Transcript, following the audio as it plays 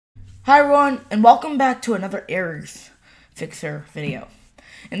Hi everyone, and welcome back to another errors fixer video.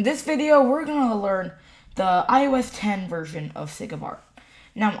 In this video, we're going to learn the iOS 10 version of Sigabrt.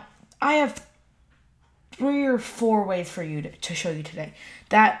 Now, I have 3 or 4 ways for you to show you today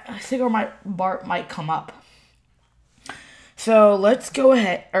that Sigabrt might come up. So let's go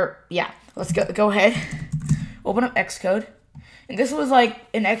ahead, go ahead, open up Xcode. And this was like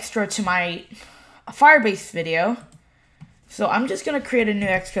an extra to my Firebase video. So I'm just going to create a new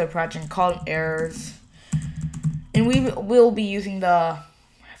Xcode project called errors. And we will be using the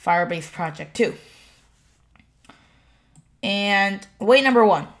Firebase project too. And way number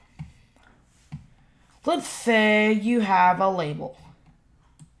 1. Let's say you have a label.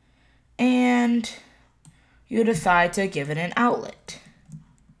 And you decide to give it an outlet.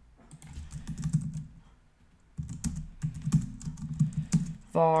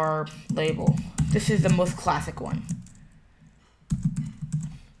 Var label. This is the most classic one.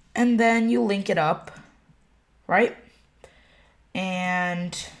 And then you link it up, right?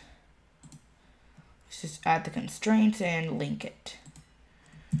 And let's just add the constraints and link it.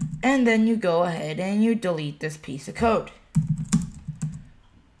 And then you go ahead and you delete this piece of code.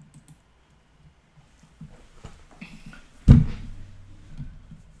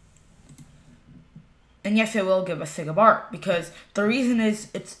 And yes, it will give us Sigabrt, because the reason is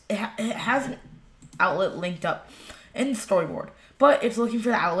it has an outlet linked up in the storyboard, but it's looking for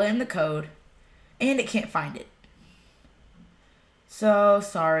the outlet in the code, and it can't find it. So,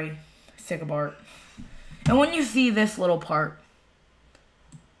 sorry, Sigabrt. And when you see this little part,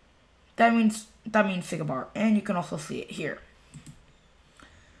 that means Sigabrt, and you can also see it here.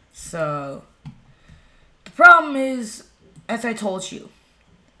 So, the problem is, as I told you,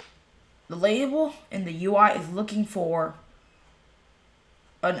 the label in the UI is looking for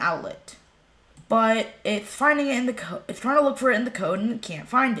an outlet, but it's finding it in the code. It's trying to look for it in the code and it can't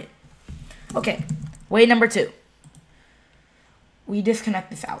find it. Okay, way number 2. We disconnect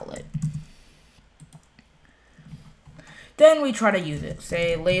this outlet. Then we try to use it.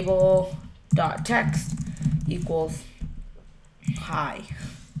 Say label.text equals hi.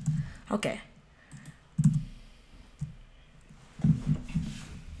 Okay.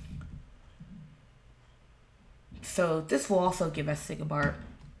 So this will also give us Sigabrt.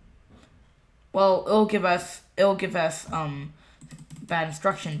 Well, it'll give us bad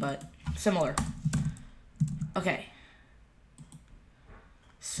instruction, but similar. Okay.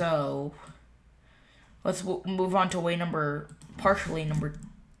 So let's move on to partially number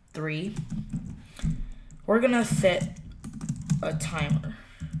 3. We're gonna set a timer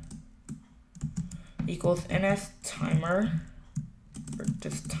equals ns timer, or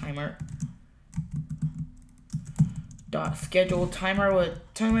just timer. Dot schedule timer with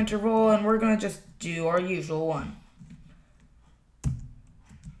time interval, and we're gonna just do our usual one.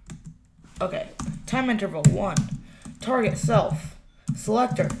 Okay, time interval 1, target self,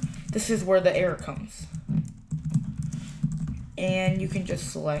 selector. This is where the error comes. And you can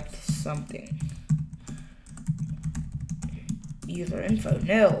just select something. User info,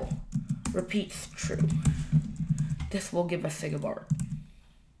 nil. Repeats true. This will give us Sigabrt.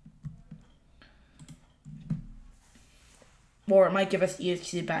 Or it might give us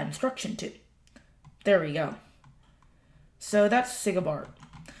EXE bad instruction too. There we go. So that's Sigabrt.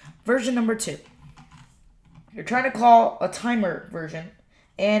 Version number 2. You're trying to call a timer version,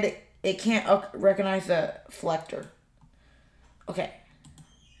 and it can't recognize the selector. Okay.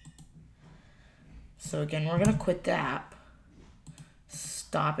 So again, we're going to quit the app.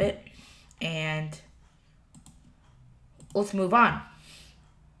 Stop it. And let's move on.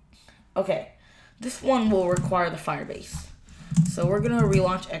 Okay. This one will require the Firebase. So we're going to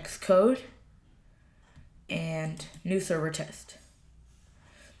relaunch Xcode and new server test.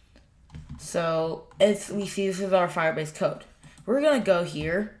 So as we see, this is our Firebase code. We're going to go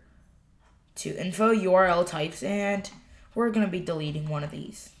here to info URL types, and we're going to be deleting one of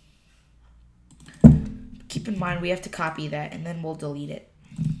these. Keep in mind we have to copy that, and then we'll delete it.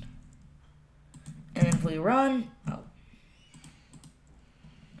 And then if we run,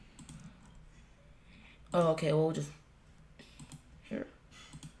 okay, we'll just here.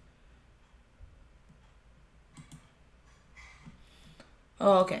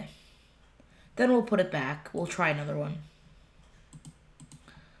 Oh, okay. Then we'll put it back. We'll try another one.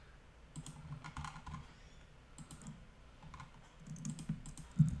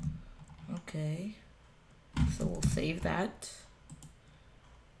 Okay. So we'll save that.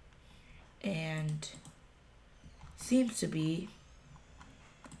 And seems to be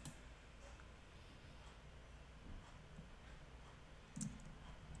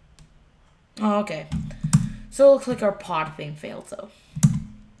oh, okay. So it looks like our pod thing failed, though.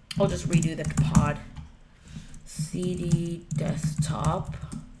 I'll just redo the pod. cd desktop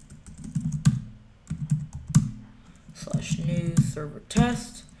 /new server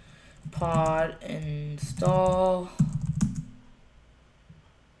test pod install.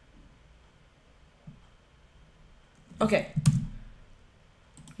 Okay.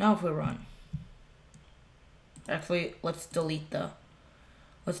 Now if we run. Actually, let's delete the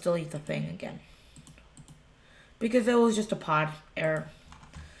thing again. Because it was just a pod error.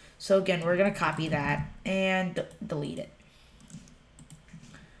 So again, we're gonna copy that and delete it.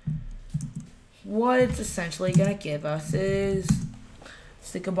 What it's essentially gonna give us is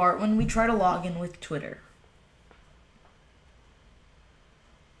Sigabrt when we try to log in with Twitter.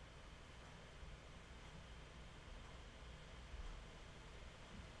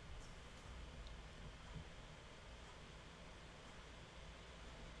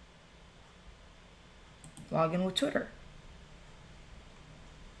 Log in with Twitter.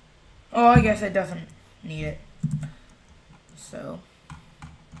 Oh, I guess it doesn't need it. So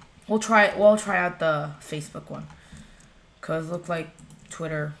we'll try out the Facebook one, cause it looks like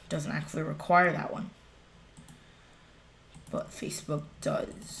Twitter doesn't actually require that one, but Facebook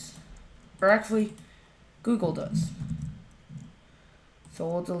does, or actually Google does. So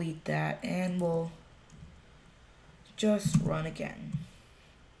we'll delete that and we'll just run again.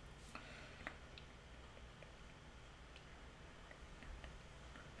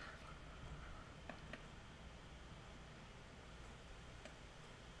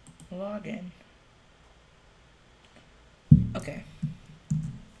 Log in. Okay.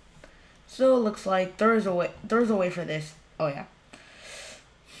 So it looks like there's a way for this. Oh yeah.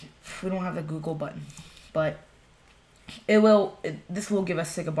 We don't have the Google button, but this will give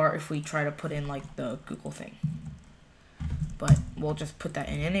us Sigabrt if we try to put in like the Google thing. But we'll just put that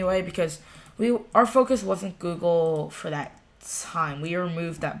in anyway because our focus wasn't Google for that time. We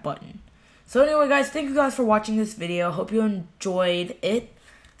removed that button. So anyway, guys, thank you guys for watching this video. Hope you enjoyed it.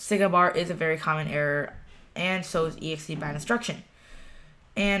 Sigabrt is a very common error, and so is exe bad instruction.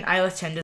 And iOS 10 does